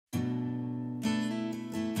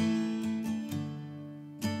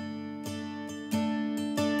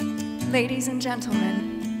Ladies and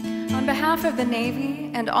gentlemen, on behalf of the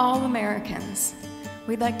Navy and all Americans,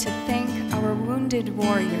 we'd like to thank our wounded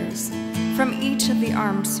warriors from each of the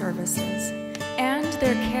armed services and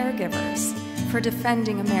their caregivers for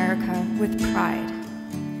defending America with pride.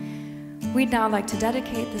 We'd now like to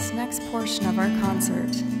dedicate this next portion of our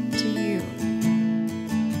concert to you.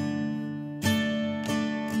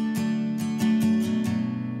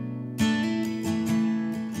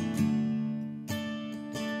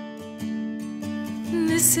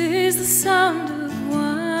 This is the sound of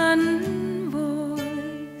one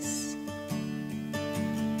voice,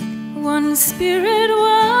 one spirit,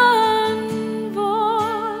 one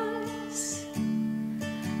voice,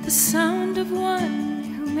 the sound of one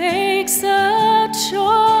who makes a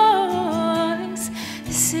choice.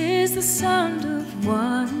 This is the sound of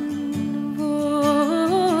one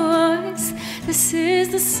voice, this is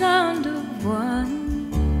the sound of one.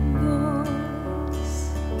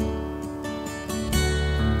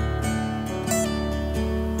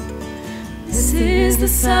 This is the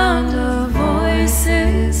sound of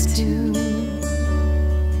voices too,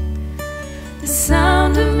 the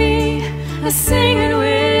sound of me singing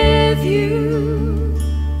with you,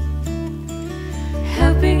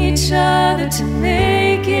 helping each other to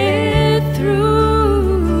make it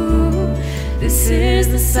through. This is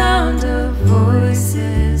the sound of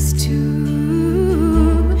voices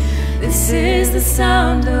too, this is the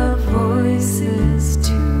sound of voices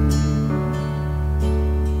too.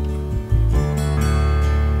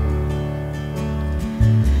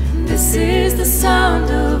 This is the sound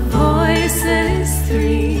of voices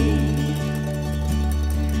three,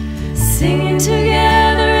 singing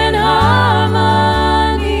together in harmony,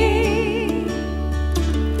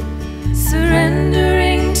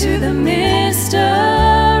 surrendering to the mystery.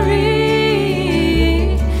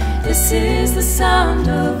 This is the sound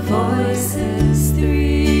of voices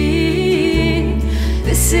three,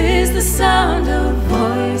 this is the sound of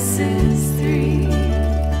voices three.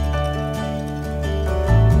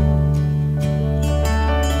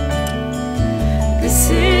 This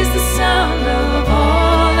is the sound of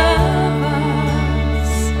all of us,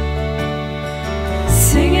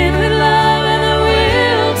 singing with love and the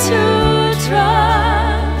will to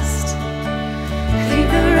trust. Leave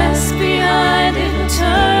the rest behind and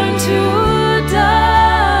turn to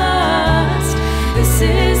dust. This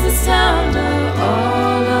is the sound of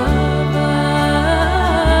all of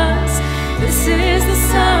us, this is the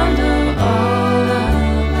sound of all of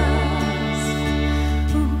us.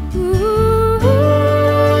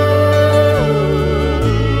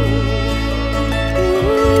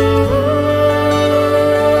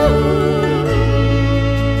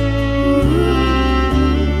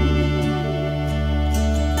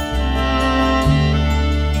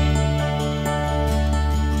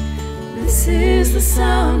 This is the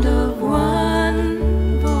sound of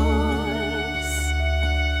one voice,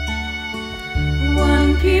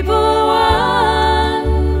 one people,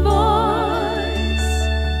 one voice,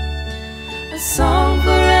 a song for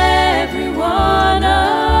every one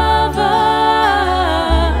of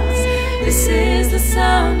us. This is the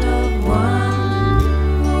sound of one.